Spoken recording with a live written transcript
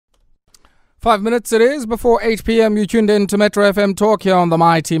5 minutes it is before 8 p.m. You tuned in to Metro FM Talk here on the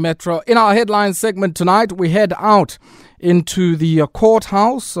Mighty Metro. In our headline segment tonight, we head out into the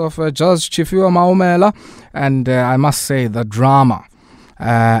courthouse of Judge Tshifhiwa Maumela, and I must say the drama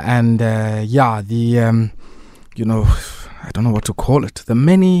I don't know what to call it, the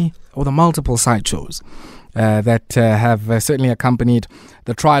many or the multiple sideshows that have certainly accompanied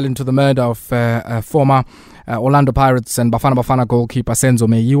the trial into the murder of former Orlando Pirates and Bafana Bafana goalkeeper Senzo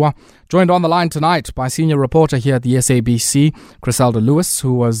Meyiwa. Joined on the line tonight by senior reporter here at the SABC, Chriselda Lewis,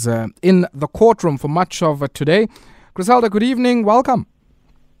 who was in the courtroom for much of today. Chriselda, good evening. Welcome.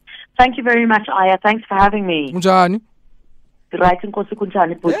 Thank you very much, Aya. Thanks for having me. Unjani? Right, Nkosi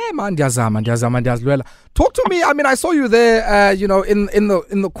kunjani? Yeah, man, ndiyazama. Talk to me. I mean, I saw you there, in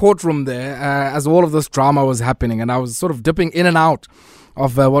the courtroom there as all of this drama was happening, and I was sort of dipping in and out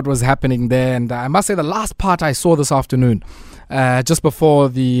of what was happening there. And I must say, the last part I saw this afternoon, just before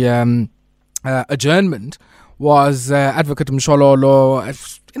the adjournment, was Advocate Mshololo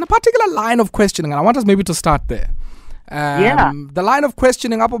in a particular line of questioning, and I want us maybe to start there. The line of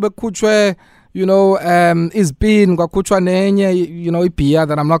questioning up Kuchwe, is being Kwakuchwa Nenye, Ipia,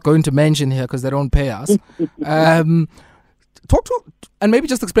 that I'm not going to mention here because they don't pay us. Talk to, and maybe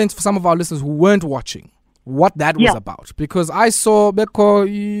just explain for some of our listeners who weren't watching what that was about. Because I saw Beko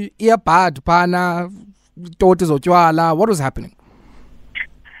Earbad, Pana, Totes Otwala, what was happening?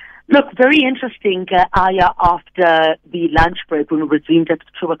 Look, very interesting, Aya, after the lunch break when we resumed at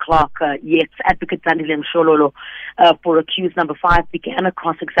 2 o'clock. Yes, Advocate Zandile Mshololo for accused number 5 began a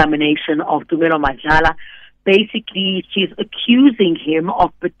cross-examination of Dumelo Madlala. Basically, she's accusing him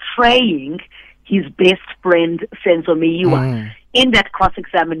of betraying his best friend, Senzo Meyiwa. In that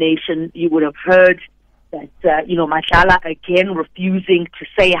cross-examination, you would have heard that, Madlala again refusing to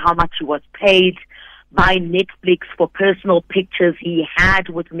say how much he was paid by Netflix for personal pictures he had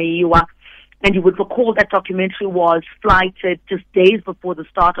with Meyiwa. And you would recall that documentary was flighted just days before the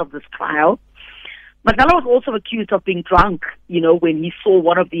start of this trial. Madlala was also accused of being drunk, when he saw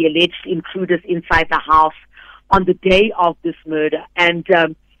one of the alleged intruders inside the house on the day of this murder. And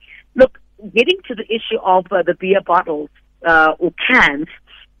look, getting to the issue of the beer bottles or cans,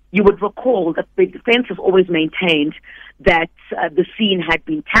 you would recall that the defense has always maintained that the scene had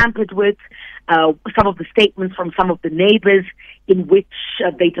been tampered with. Some of the statements from some of the neighbors in which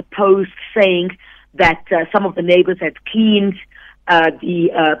they deposed saying that some of the neighbors had cleaned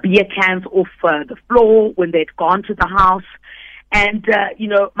the beer cans off the floor when they'd gone to the house. And,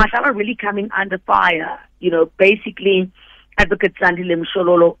 Madlala really coming under fire. Basically, Advocate Zandile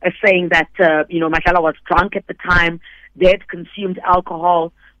Mshololo is saying that, Madlala was drunk at the time. They'd consumed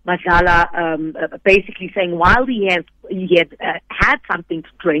alcohol. Madlala basically saying while he had something to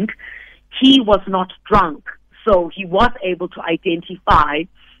drink, he was not drunk. So he was able to identify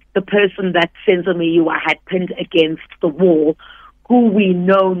the person that Senzo Meyiwa had pinned against the wall, who we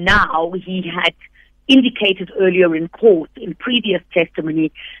know now he had indicated earlier in court in previous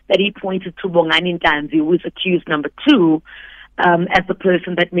testimony that he pointed to Bongani Ntanzi, who was accused number 2, as the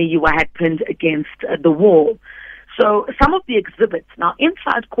person that Meyiwa had pinned against the wall. So some of the exhibits, now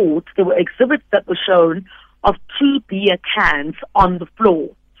inside court, there were exhibits that were shown of 2 beer cans on the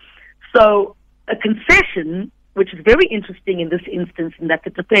floor. So a concession, which is very interesting in this instance, in that the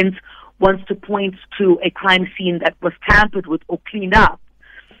defense wants to point to a crime scene that was tampered with or cleaned up,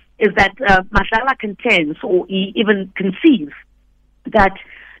 is that Madlala contends, or he even conceives, that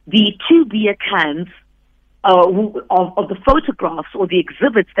the 2 beer cans of the photographs or the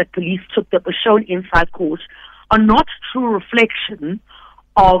exhibits that police took that were shown inside court are not true reflection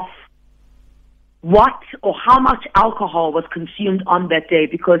of what or how much alcohol was consumed on that day,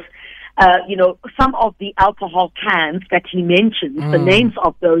 because some of the alcohol cans that he mentions, the names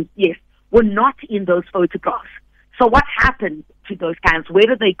of those, were not in those photographs. So what happened to those cans? Where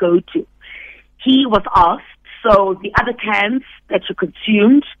did they go to? He was asked, so the other cans that you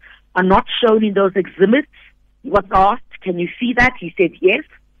consumed are not shown in those exhibits. He was asked, can you see that? He said yes.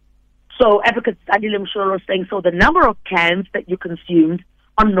 So Advocate Zandile Mshololo was saying, so the number of cans that you consumed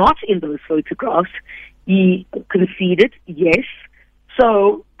are not in those photographs. He conceded yes.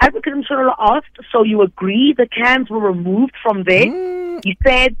 So Advocate Mshololo asked, so you agree the cans were removed from there? He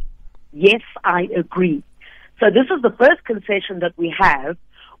said, yes, I agree. So this is the first concession that we have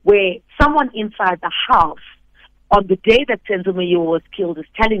where someone inside the house on the day that Senzo Meyiwa was killed is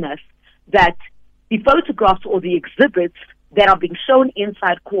telling us that the photographs or the exhibits that are being shown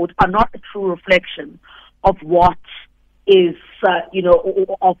inside court are not a true reflection of what is,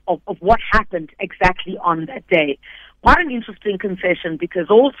 of what happened exactly on that day. Quite an interesting concession, because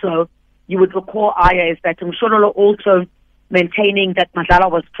also you would recall, Aya, is that Mshololo also maintaining that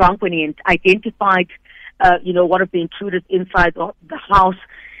Madlala was drunk when he identified, one of the intruders inside the house.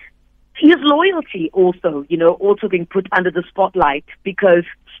 His loyalty also, also being put under the spotlight, because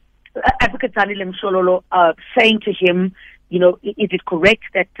Advocate Zandile Mshololo saying to him, is it correct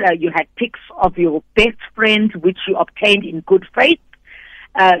that you had pics of your best friend, which you obtained in good faith?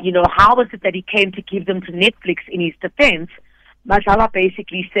 How was it that he came to give them to Netflix in his defense? Madlala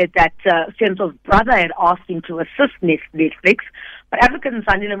basically said that Senzo's brother had asked him to assist Netflix, but Advocate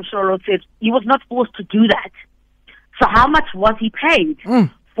Zandile Mshololo said he was not forced to do that. So how much was he paid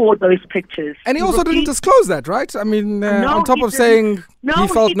for those pictures? And he also didn't disclose that, right? I mean, on top of saying he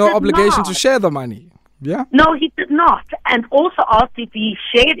felt no obligation to share the money. Yeah? No, he did not. And also asked if he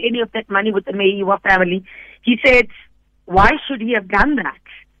shared any of that money with the Meyiwa family. He said, why should he have done that?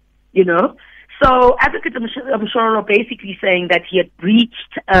 So Advocate Mshololo basically saying that he had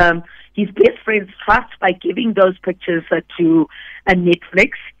breached his best friend's trust by giving those pictures to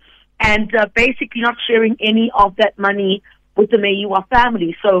Netflix, and basically not sharing any of that money with the Meyiwa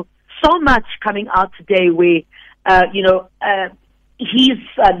family. So much coming out today where, his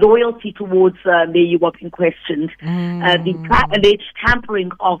loyalty towards Meyiwa being questioned, the alleged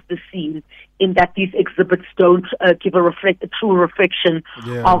tampering of the scene, in that these exhibits don't give a true reflection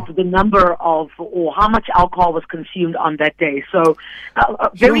of the number of or how much alcohol was consumed on that day. So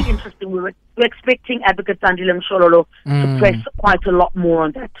very interesting. We're expecting Advocate Zandile Mshololo to press quite a lot more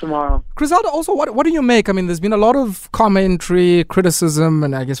on that tomorrow. Chriselda, also, what do you make? I mean, there's been a lot of commentary, criticism,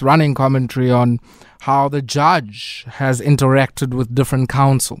 and I guess running commentary on how the judge has interacted with different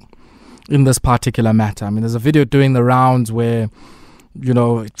counsel in this particular matter. I mean, there's a video doing the rounds where,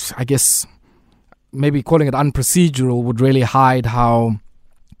 I guess maybe calling it unprocedural would really hide how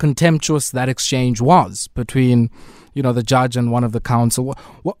contemptuous that exchange was between, the judge and one of the counsel.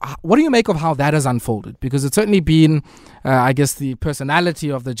 What do you make of how that has unfolded? Because it's certainly been, I guess, the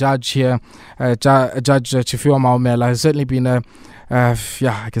personality of the judge here, Judge Tshifhiwa Maumela, has certainly been a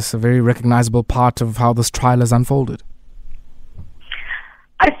very recognizable part of how this trial has unfolded.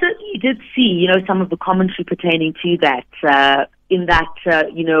 I certainly did see, some of the commentary pertaining to that, in that,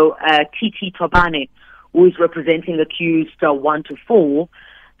 TT Thobane, who is representing accused 1 to 4,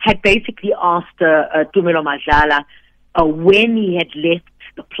 had basically asked Tumelo Madlala when he had left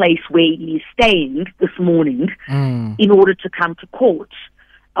the place where he is staying this morning in order to come to court.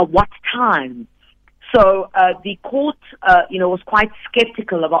 What time? So the court, was quite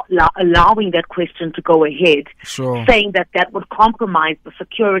skeptical about allowing that question to go ahead, saying that would compromise the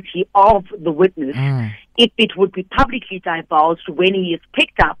security of the witness if it would be publicly divulged when he is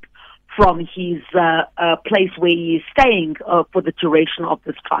picked up from his place where he is staying for the duration of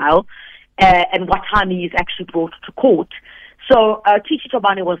this trial, and what time he is actually brought to court. So TT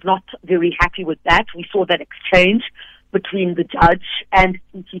Thobane was not very happy with that. We saw that exchange between the judge and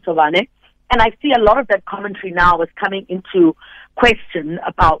TT Thobane. And I see a lot of that commentary now is coming into question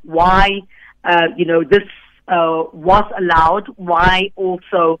about why, this was allowed, why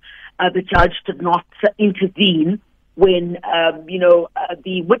also the judge did not intervene when,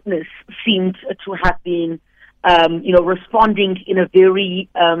 the witness seemed to have been, responding in a very,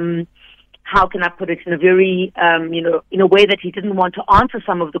 how can I put it, in a very, in a way that he didn't want to answer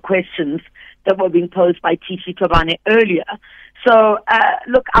some of the questions that were being posed by TT Thobane earlier. So,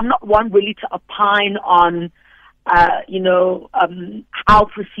 look, I'm not one really to opine on, how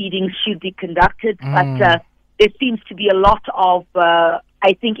proceedings should be conducted, but there seems to be a lot of,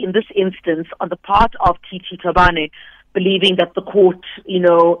 I think in this instance, on the part of TT Thobane, believing that the court,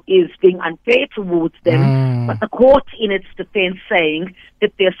 is being unfair towards them, but the court in its defense saying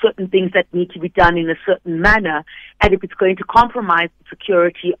that there are certain things that need to be done in a certain manner, and if it's going to compromise the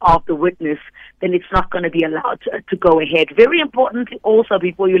security of the witness, then it's not going to be allowed to go ahead. Very importantly also,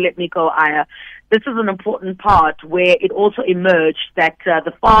 before you let me go, Aya, this is an important part where it also emerged that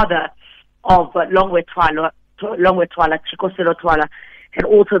the father of Longwe Twala, Chriselda Lewis, had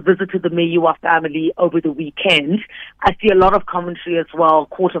also visited the Meyiwa family over the weekend. I see a lot of commentary as well,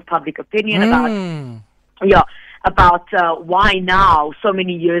 court of public opinion about why now, so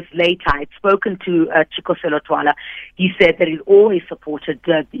many years later. I'd spoken to Chriselda Lewis. He said that he always supported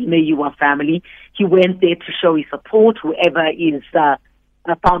the Meyiwa family. He went there to show his support. Whoever is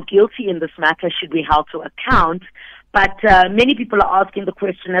found guilty in this matter should be held to account. But many people are asking the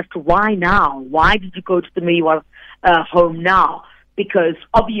question as to why now? Why did you go to the Meyiwa home now? Because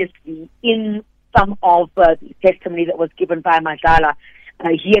obviously in some of the testimony that was given by Madlala,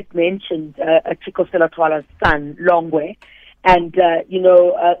 he had mentioned Chriselda Lewis' son, Longwe, and,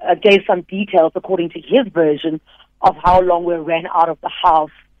 gave some details according to his version of how Longwe ran out of the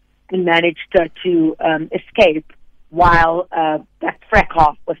house and managed to escape while that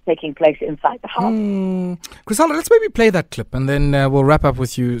fracas was taking place inside the house. Chriselda, let's maybe play that clip and then we'll wrap up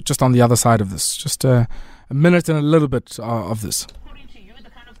with you just on the other side of this. Just a minute and a little bit of this.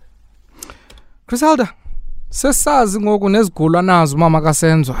 Chriselda, sesazi ngoku nezigulo nazo mama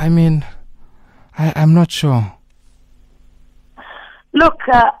kaSenzo. I mean, I'm not sure. Look,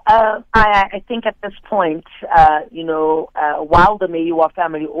 I think at this point, while the Meyiwa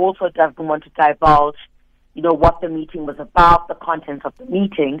family also doesn't want to divulge, what the meeting was about, the contents of the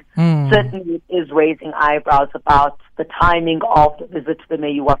meeting, certainly it is raising eyebrows about the timing of the visit to the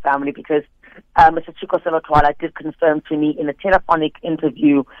Meyiwa family, because Mr. Chriselda did confirm to me in a telephonic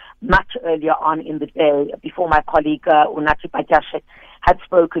interview much earlier on in the day, before my colleague Unathi Patyashe had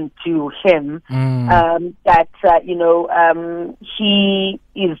spoken to him, that, he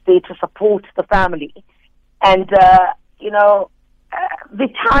is there to support the family. And, the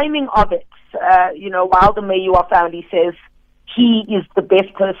timing of it, while the Meyiwa family says he is the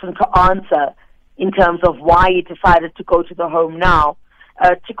best person to answer in terms of why he decided to go to the home now,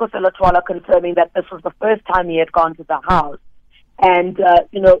 Chriselda confirming that this was the first time he had gone to the house. And,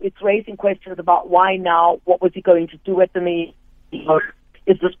 it's raising questions about why now, what was he going to do at the Meyiwa?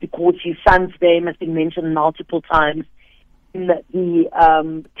 Is this because his son's name has been mentioned multiple times in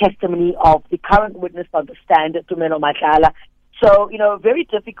the testimony of the current witness on the stand, Tumelo Madlala? So, very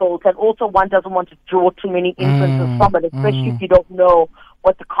difficult, and also one doesn't want to draw too many inferences from it, especially if you don't know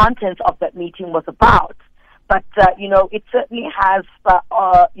what the contents of that meeting was about. But, it certainly has,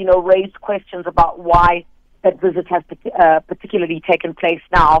 raised questions about why that visit has particularly taken place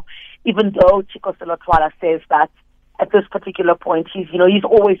now, even though Chriselda says that at this particular point, he's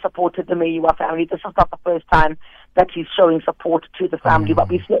always supported the Meyiwa family. This is not the first time that he's showing support to the family, but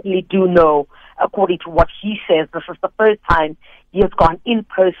we certainly do know, according to what he says, this is the first time he has gone in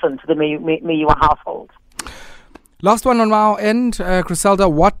person to the Meyiwa household. Last one on our end,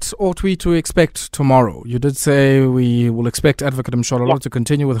 Chriselda, what ought we to expect tomorrow? You did say we will expect Advocate Mshololo to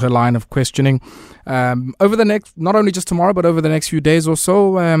continue with her line of questioning over the next, not only just tomorrow, but over the next few days or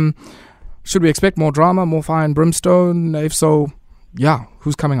so. Should we expect more drama, more fire and brimstone? If so,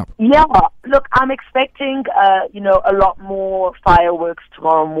 who's coming up? Yeah, look, I'm expecting, a lot more fireworks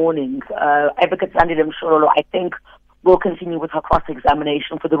tomorrow morning. Advocate Mshololo, I think, will continue with her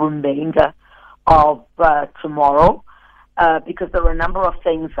cross-examination for the remainder of tomorrow, because there are a number of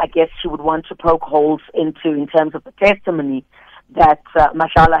things I guess she would want to poke holes into in terms of the testimony that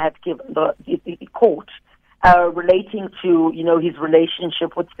Madlala had given the court. Relating to, his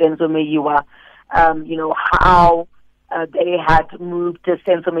relationship with Senzo Meyiwa, how they had moved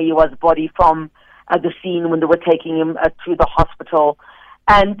Senzo Meyiwa's body from the scene when they were taking him to the hospital.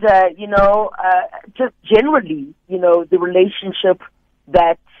 And, just generally, the relationship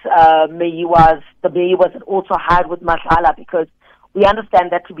that the Meyiwas had also had with Madlala, because we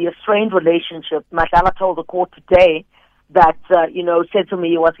understand that to be a strained relationship. Madlala told the court today that, Senzo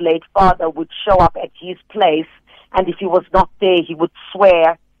Meyiwa's late father would show up at his place, and if he was not there, he would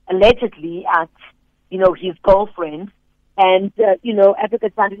swear, allegedly, at, his girlfriend. And,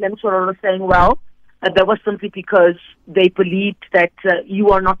 Advocate Mshololo was saying, well, that was simply because they believed that you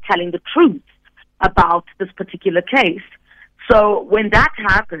are not telling the truth about this particular case. So when that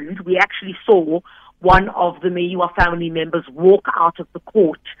happened, we actually saw one of the Meyiwa family members walk out of the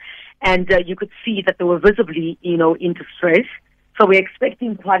court, and you could see that they were visibly, in distress. So we're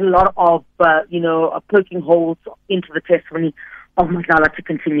expecting quite a lot of, poking holes into the testimony of Madlala to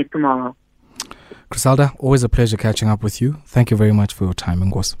continue tomorrow. Chriselda, always a pleasure catching up with you. Thank you very much for your time,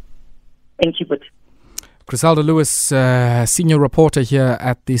 Ngos. Thank you, but. Chriselda Lewis, senior reporter here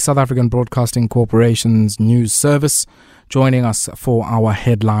at the South African Broadcasting Corporation's news service, joining us for our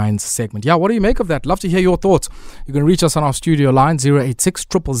headlines segment. What do you make of that? Love to hear your thoughts. You can reach us on our studio line 086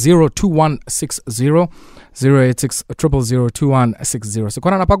 000 2160, 086 000 2160. So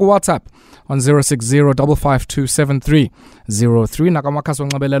khona napha ku WhatsApp on 060 552 7303. Nakamakhaso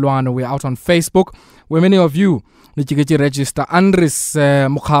nxibelelwano, we're out on Facebook, where many of you Nichikiti register. Andris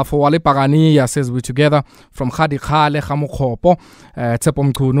Mukhafo Wale Pagania says we're together from Khadi Khale Khamukhopo. Tsepo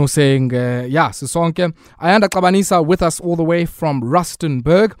Mkhunu saying Sisonke Ayanda Kabanisa with us all the way from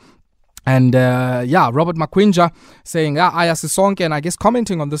Rustenburg. And Robert Makwinja saying Aya Sisonke, and I guess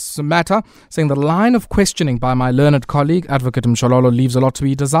commenting on this matter, saying the line of questioning by my learned colleague Advocate Mshololo leaves a lot to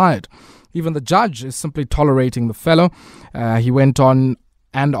be desired. Even the judge is simply tolerating the fellow. He went on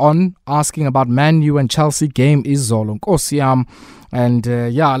asking about Man U and Chelsea game izolo. Nkosi yam. And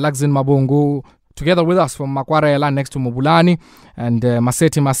Lagzin Mabungu together with us from Makwarela next to Mobulani, and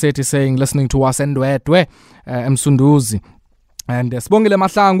Maseti saying listening to us Endwetwe Msunduzi. And Sibongile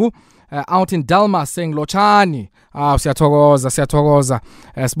Mahlangu out in Dalma saying Lochani Siyathokoza,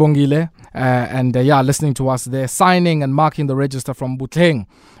 Sibongile, and listening to us there, signing and marking the register from Butleng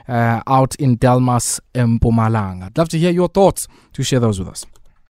out in Delmas, Mpumalanga. I'd love to hear your thoughts. To share those with us.